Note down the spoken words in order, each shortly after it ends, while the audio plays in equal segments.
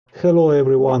Hello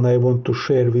everyone, I want to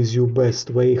share with you best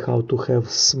way how to have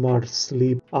smart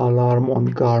sleep alarm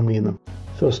on Garmin.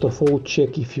 First of all,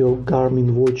 check if your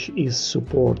Garmin watch is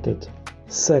supported.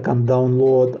 Second,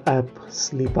 download app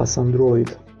Sleep as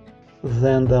Android.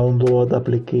 Then download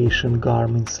application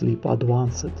Garmin Sleep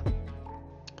Advanced.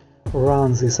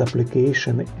 Run this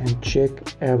application and check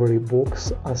every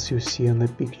box as you see in the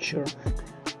picture.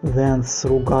 Then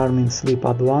through Garmin Sleep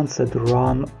Advanced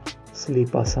run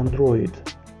Sleep as Android.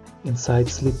 Inside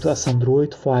Sleep as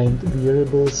Android find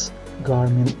variables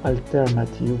Garmin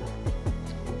alternative.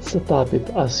 Set up it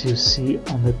as you see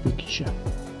on the picture.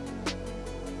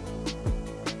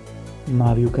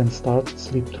 Now you can start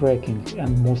sleep tracking,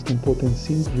 and most important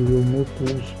thing, you will not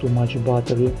lose too much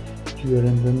battery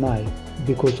during the night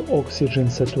because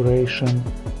oxygen saturation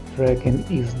tracking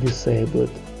is disabled.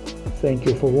 Thank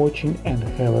you for watching and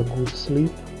have a good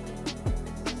sleep.